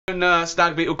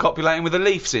Stag beetle copulating with a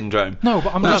leaf syndrome. No,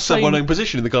 but I'm just saying... That's one own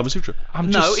position in the Kama Sutra.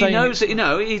 I'm just saying... he knows that,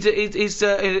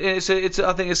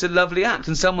 I think it's a lovely act,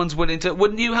 and someone's willing to...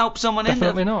 Wouldn't you help someone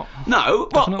Definitely not. No,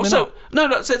 Definitely not.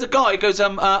 No, says a guy goes,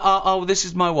 this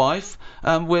is my wife,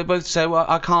 we're both say, well,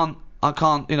 I can't,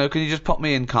 can you just pop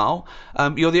me in, Carl?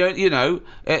 You're the only,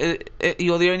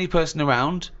 you're the only person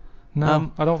around.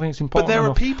 No, I don't think it's important But there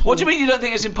enough. are people... What do you mean you don't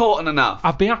think it's important enough?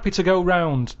 I'd be happy to go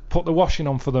round, put the washing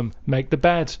on for them, make the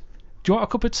bed. Do you want a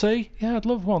cup of tea? Yeah, I'd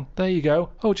love one. There you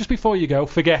go. Oh, just before you go,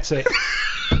 forget it.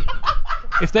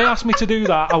 If they asked me to do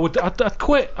that, I'd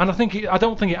quit. And I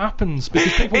don't think it happens,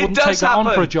 because people wouldn't take that on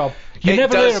for a job. You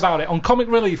never hear about it. On Comic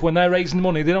Relief, when they're raising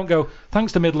money, they don't go,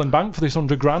 thanks to Midland Bank for this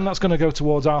 £100,000, that's going to go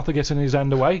towards Arthur getting his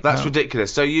end away. That's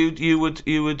ridiculous. So you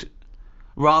would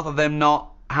rather them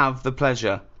not have the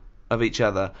pleasure of each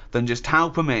other than just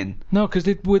help them in? No, because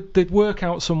they'd work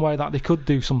out some way that they could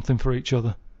do something for each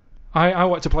other. I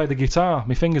like to play the guitar.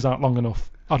 My fingers aren't long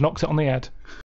enough. I've knocked it on the head.